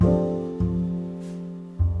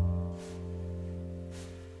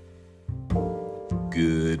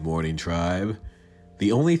Good morning, tribe.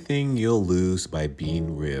 The only thing you'll lose by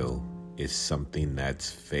being real is something that's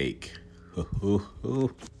fake. I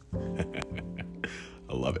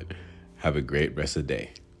love it. Have a great rest of the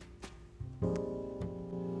day.